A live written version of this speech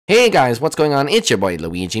Hey guys, what's going on? It's your boy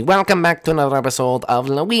Luigi. Welcome back to another episode of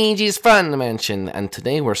Luigi's Fun Dimension. And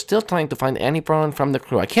today we're still trying to find anyone from the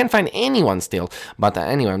crew. I can't find anyone still. But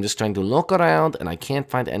anyway, I'm just trying to look around and I can't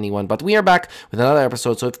find anyone. But we are back with another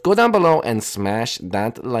episode. So go down below and smash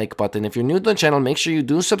that like button. If you're new to the channel, make sure you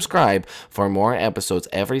do subscribe for more episodes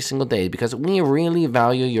every single day. Because we really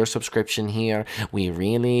value your subscription here. We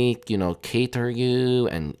really, cater you.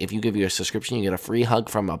 And if you give your subscription, you get a free hug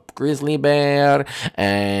from a grizzly bear.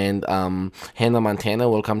 And Hannah Montana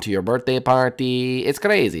will come to your birthday party. It's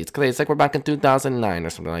crazy. It's crazy. It's like we're back in 2009 or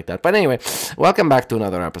something like that. But anyway, welcome back to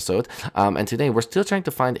another episode. And today we're still trying to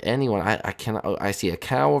find anyone. I see a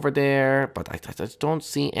cow over there, but I just don't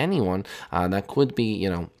see anyone that could be,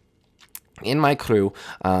 in my crew,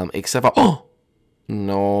 except for, oh,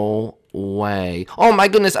 no way. Oh my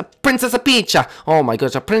goodness, a Princess Peach. Oh my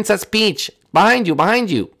goodness, a Princess Peach. Behind you,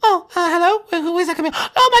 behind you. Oh, hello? Who is that coming?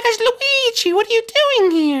 Oh my gosh, Luigi, what are you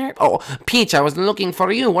doing here? Oh, Peach, I was looking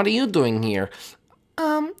for you. What are you doing here?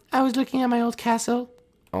 I was looking at my old castle.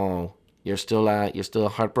 Oh, you're still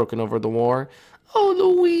heartbroken over the war? Oh,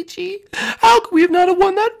 Luigi, how could we have not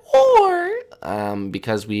won that war?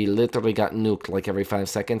 Because we literally got nuked like every 5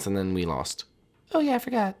 seconds and then we lost. Oh yeah, I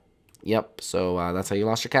forgot. Yep, so that's how you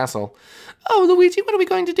lost your castle. Oh, Luigi, what are we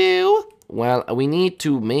going to do? Well, we need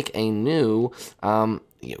to make a new,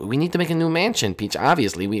 mansion, Peach.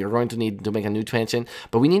 Obviously, we are going to need to make a new mansion,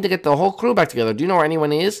 but we need to get the whole crew back together. Do you know where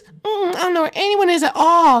anyone is? I don't know where anyone is at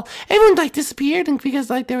all. Everyone, disappeared and because,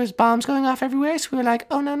 there was bombs going off everywhere, so we were like,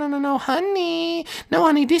 oh, no, honey. No,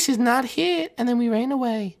 honey, this is not hit. And then we ran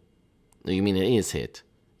away. You mean it is hit?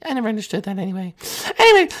 I never understood that anyway.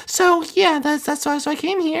 Anyway, so, yeah, that's why so I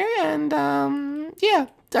came here, and, yeah,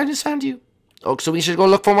 I just found you. Oh, so we should go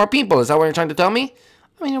look for more people. Is that what you're trying to tell me?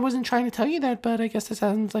 I mean, I wasn't trying to tell you that, but I guess that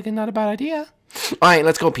sounds like not a bad idea. All right,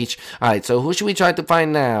 let's go, Peach. All right, so who should we try to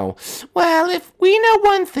find now? Well, if we know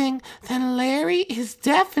one thing, then Larry is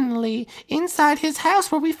definitely inside his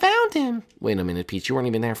house where we found him. Wait a minute, Peach. You weren't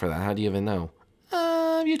even there for that. How do you even know?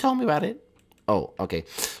 You told me about it. Oh, okay.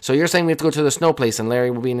 So you're saying we have to go to the snow place and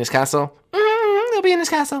Larry will be in his castle? He'll be in his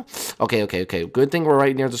castle. Okay. Good thing we're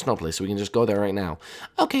right near the snow place, so we can just go there right now.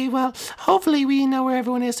 Okay, well, hopefully we know where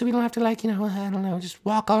everyone is so we don't have to, I don't know, just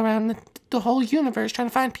walk all around the whole universe trying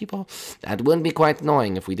to find people. That wouldn't be quite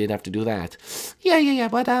annoying if we did have to do that. Yeah,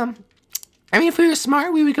 but, I mean, if we were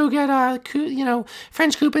smart, we would go get,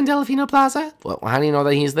 French Coop in DELFINO Plaza. Well, how do you know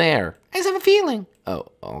that he's there? I just have a feeling. Oh,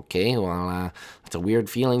 okay. Well, it's a weird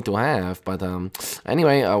feeling to have, but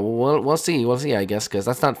anyway, we'll see, I guess, because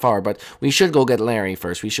that's not far. But we should go get Larry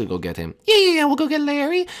first. We should go get him. Yeah. We'll go get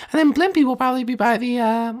Larry, and then Blimpy will probably be by the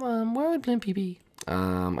where would Blimpy be?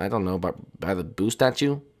 I don't know, but by the Boo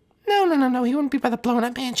statue. No. He wouldn't be by the blown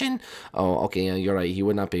up mansion. Oh, okay. You're right. He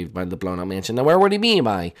would not be by the blown up mansion. Now, where would he be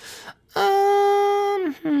by?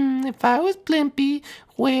 If I was Blimpy,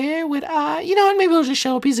 where would I? You know what? Maybe he'll just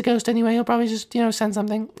show up. He's a ghost anyway. He'll probably just, send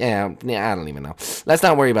something. Yeah, I don't even know. Let's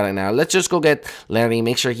not worry about it now. Let's just go get Larry,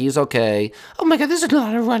 make sure he's okay. Oh my god, there's a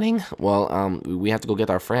lot of running. Well, we have to go get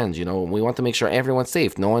our friends, We want to make sure everyone's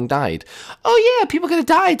safe. No one died. Oh yeah, people could have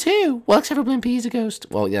died too. Well, except for Blimpy, he's a ghost.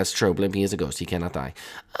 Well, that's true. Blimpy is a ghost. He cannot die.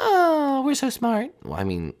 Oh, we're so smart. Well, I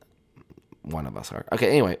mean, one of us are. Okay,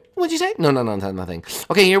 anyway. What'd you say? No, nothing.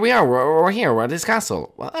 Okay, here we are. We're here. We're at his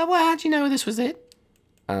castle. Well, how'd you know this was it?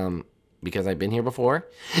 Because I've been here before.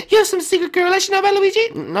 You have some secret girl I should know about, Luigi?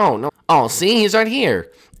 No. Oh, see? He's right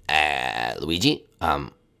here. Luigi? Oh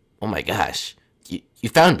my gosh. You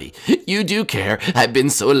found me. You do care. I've been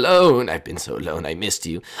so alone. I missed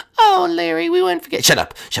you. Oh, Larry, we wouldn't forget. Shut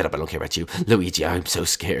up. I don't care about you. Luigi, I'm so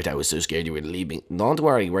scared. I was so scared you were leaving. Don't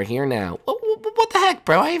worry. We're here now. What the heck,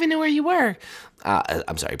 bro? I even knew where you were.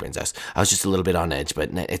 I'm sorry, Princess. I was just a little bit on edge, but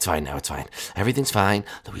it's fine now. It's fine. Everything's fine.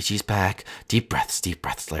 Luigi's back. Deep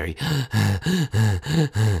breaths, Larry.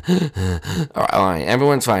 All right.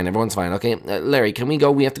 Everyone's fine. Okay, Larry, can we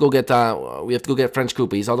go? We have to go get French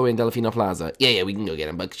Coop. He's all the way in DELFINO Plaza. Yeah, we can go get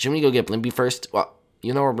him. But shouldn't we go get Blimpy first? Well,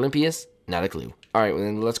 you know where Blimpy is? Not a clue. All right, well,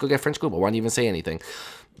 then let's go get French Coop. Why don't you even say anything?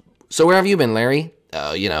 So where have you been, Larry?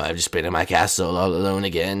 Oh, I've just been in my castle all alone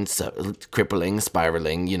again, so crippling,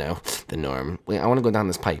 spiraling, the norm. Wait, I want to go down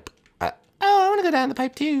this pipe. I want to go down the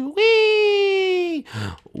pipe too. Whee!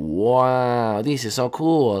 Wow, this is so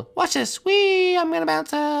cool. Watch this. Whee! I'm going to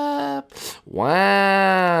bounce up.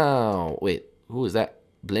 Wow. Wait, who is that?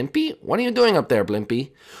 Blimpy? What are you doing up there,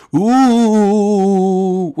 Blimpy?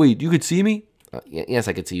 Ooh! Wait, you could see me? Yes,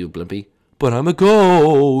 I could see you, Blimpy. But I'm a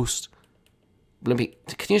ghost. Blimpy,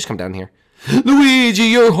 can you just come down here? Luigi,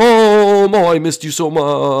 you're home! Oh, I missed you so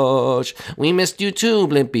much. We missed you too,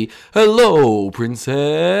 Blimpy. Hello,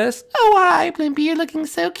 princess. Oh, hi, Blimpy. You're looking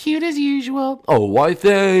so cute as usual. Oh, why,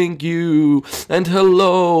 thank you. And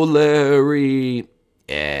hello, Larry.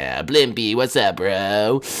 Yeah, Blimpy, what's up,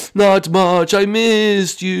 bro? Not much, I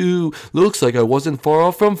missed you. Looks like I wasn't far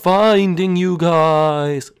off from finding you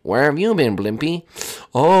guys. Where have you been, Blimpy?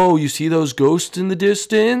 Oh, you see those ghosts in the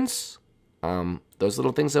distance? Those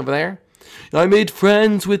little things over there? I made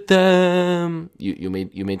friends with them. You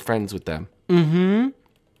made friends with them. Mm-hmm.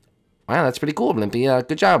 Wow, that's pretty cool, Blimpy.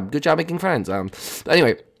 Good job making friends.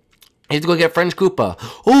 Anyway, I have to go get French Koopa.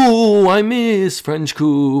 Oh, I miss French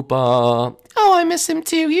Koopa. Oh, I miss him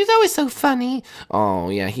too. He was always so funny. Oh,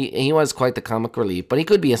 yeah, he was quite the comic relief, but he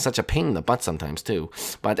could be such a pain in the butt sometimes, too.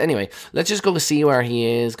 But anyway, let's just go see where he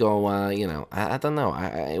is, I don't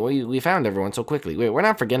know. We found everyone so quickly. Wait, we're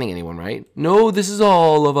not forgetting anyone, right? No, this is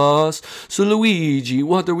all of us. So, Luigi,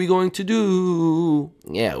 what are we going to do?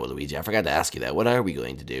 Yeah, well, Luigi, I forgot to ask you that. What are we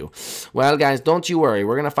going to do? Well, guys, don't you worry.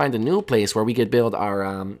 We're going to find a new place where we could build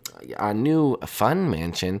our new fun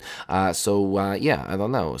mansion. Yeah, I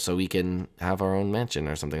don't know. So we can have our own mansion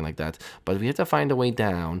or something like that, but we have to find a way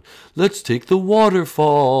down. Let's take the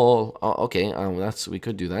waterfall. Oh, okay, we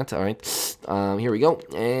could do that. All right, here we go.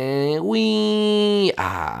 And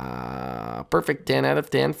perfect 10 out of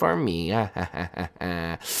 10 for me.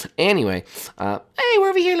 Anyway, Hey, we're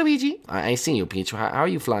over here, Luigi. I see you, Peach. How are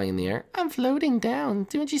you flying in the air? I'm floating down.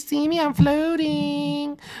 Don't you see me? I'm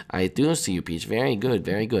floating. I do see you, Peach. Very good,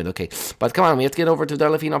 very good. Okay, but come on, we have to get over to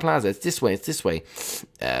DELFINO PLAZA. It's this way,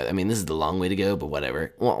 I mean, this is the long way to go, but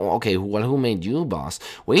whatever. Well, okay, well, who made you boss?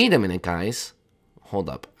 Wait a minute, guys. Hold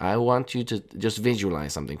up. I want you to just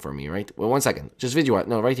visualize something for me, right? Well, 1 second. Just visualize.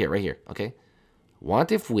 No, right here, okay?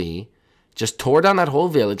 What if we just tore down that whole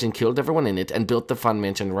village and killed everyone in it and built the fun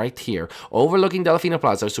mansion right here, overlooking DELFINO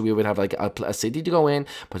PLAZA, so we would have like a city to go in,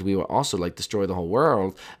 but we would also like destroy the whole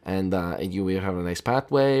world, and you would have a nice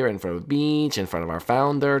pathway right in front of a beach, in front of our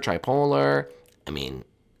founder, Tripolar. I mean,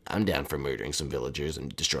 I'm down for murdering some villagers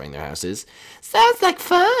and destroying their houses. Sounds like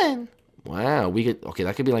fun. Wow, okay,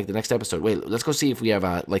 that could be like the next episode. Wait, let's go see if we have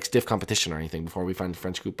like stiff competition or anything before we find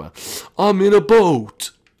French Koopa. I'm in a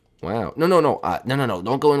boat. Wow. No.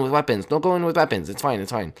 Don't go in with weapons. It's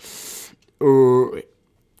fine.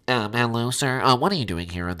 Hello, sir. What are you doing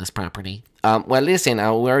here on this property? Well, listen,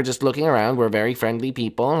 we're just looking around. We're very friendly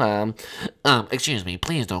people. Excuse me.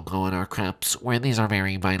 Please don't go on our crops. These are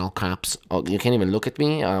very vital crops. Oh, you can't even look at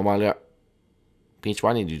me while you're... Peach,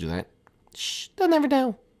 why did you do that? Shh, they'll never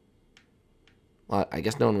know. Well, I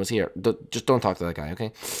guess no one was here. Just don't talk to that guy,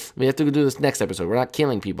 okay? We have to do this next episode. We're not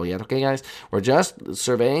killing people yet, okay, guys? We're just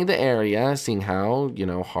surveying the area, seeing how,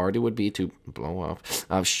 hard it would be to blow up.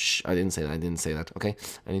 Shh, I didn't say that, okay?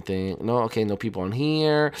 Anything? No, okay, no people on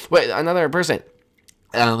here. Wait, another person.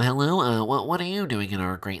 Hello? What are you doing in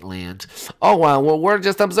our great land? Oh, well, we're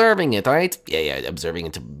just observing it, all right? Yeah, observing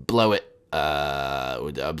it to blow it.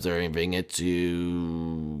 Observing it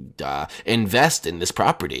to invest in this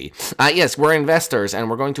property. Yes, we're investors, and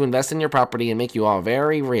we're going to invest in your property and make you all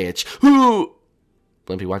very rich. Who?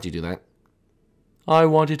 Blimpy, why'd you do that? I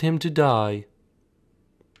wanted him to die.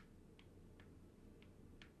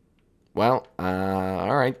 Well,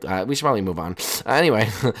 all right. We should probably move on. Anyway,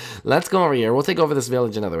 let's go over here. We'll take over this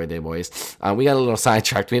village another day, boys. We got a little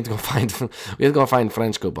sidetracked. We have to go find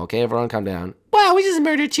French Koopa. Okay, everyone, calm down. Wow, we just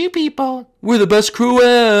murdered 2 people. We're the best crew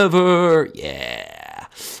ever. Yeah.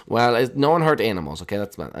 Well, no one hurt animals. Okay,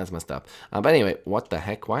 that's messed up. But anyway, what the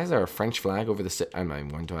heck? Why is there a French flag over the? I'm not even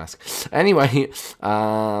going to ask. Anyway,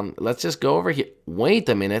 let's just go over here. Wait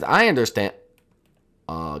a minute. I understand.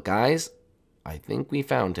 Guys, I think we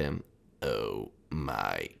found him. Oh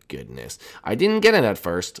my goodness. I didn't get it at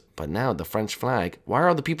first, but now the French flag. Why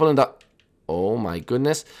are the people in the... Oh my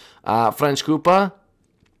goodness. French Koopa?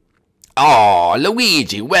 Oh,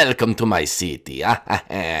 Luigi, welcome to my city.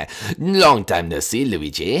 Long time no see,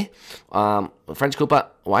 Luigi. French Koopa,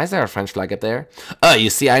 why is there a French flag up there? Oh,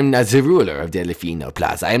 you see, I'm not the ruler of DELFINO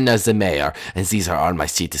PLAZA. I'm not the mayor, and these are all my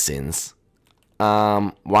citizens.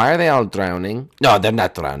 Why are they all drowning? No, they're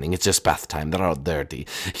not drowning. It's just bath time. They're all dirty.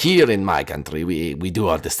 Here in my country, we do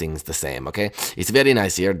all these things the same, okay? It's very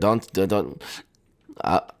nice here. Don't.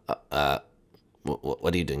 What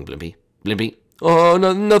are you doing, Blimpy? Blimpy? Oh,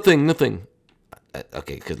 no, nothing.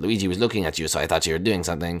 Okay, because Luigi was looking at you, so I thought you were doing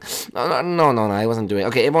something. No, I wasn't doing...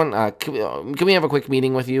 Okay, everyone, can we have a quick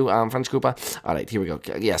meeting with you, French Koopa? All right, here we go.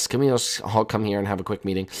 Yes, can we just all come here and have a quick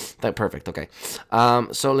meeting? Perfect, okay.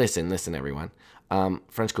 So listen, everyone.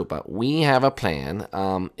 French Koopa, we have a plan.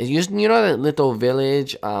 You know that little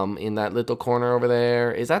village in that little corner over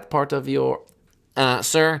there? Is that part of your...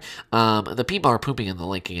 Sir, the people are pooping in the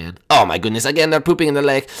lake again. Oh my goodness, again they're pooping in the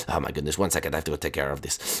lake. Oh my goodness, 1 second, I have to go take care of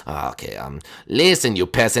this. Okay, listen you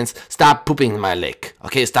peasants, stop pooping in my lake.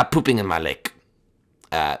 Okay, stop pooping in my lake.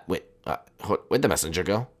 Wait, where'd the messenger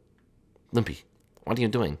go? Limpy, what are you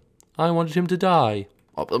doing? I wanted him to die.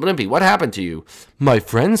 Oh, Limpy, what happened to you? My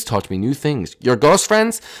friends taught me new things. Your ghost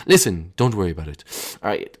friends? Listen, don't worry about it.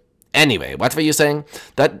 Alright, anyway, what were you saying?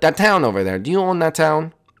 That town over there, do you own that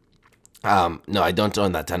town? No, I don't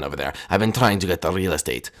own that town over there. I've been trying to get the real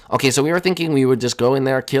estate. Okay, so we were thinking we would just go in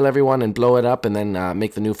there, kill everyone, and blow it up, and then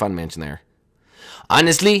make the new fun mansion there.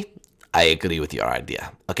 Honestly, I agree with your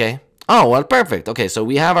idea, okay? Oh, well, perfect. Okay, so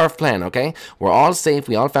we have our plan, okay? We're all safe,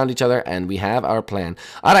 we all found each other, and we have our plan.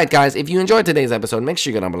 Alright, guys, if you enjoyed today's episode, make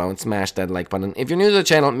sure you go down below and smash that like button. If you're new to the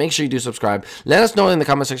channel, make sure you do subscribe. Let us know in the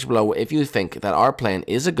comment section below if you think that our plan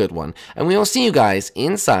is a good one. And we will see you guys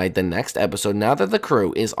inside the next episode now that the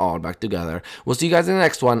crew is all back together. We'll see you guys in the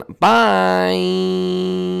next one. Bye!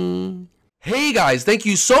 Hey guys, thank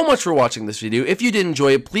you so much for watching this video. If you did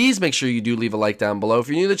enjoy it, please make sure you do leave a like down below. If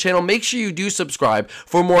you're new to the channel, make sure you do subscribe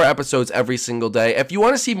for more episodes every single day. If you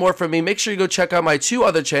want to see more from me, make sure you go check out my 2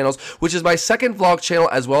 other channels, which is my second vlog channel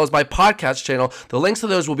as well as my podcast channel. The links to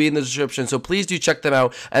those will be in the description, so please do check them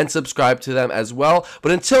out and subscribe to them as well.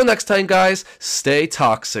 But until next time, guys, stay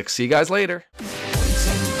toxic. See you guys later.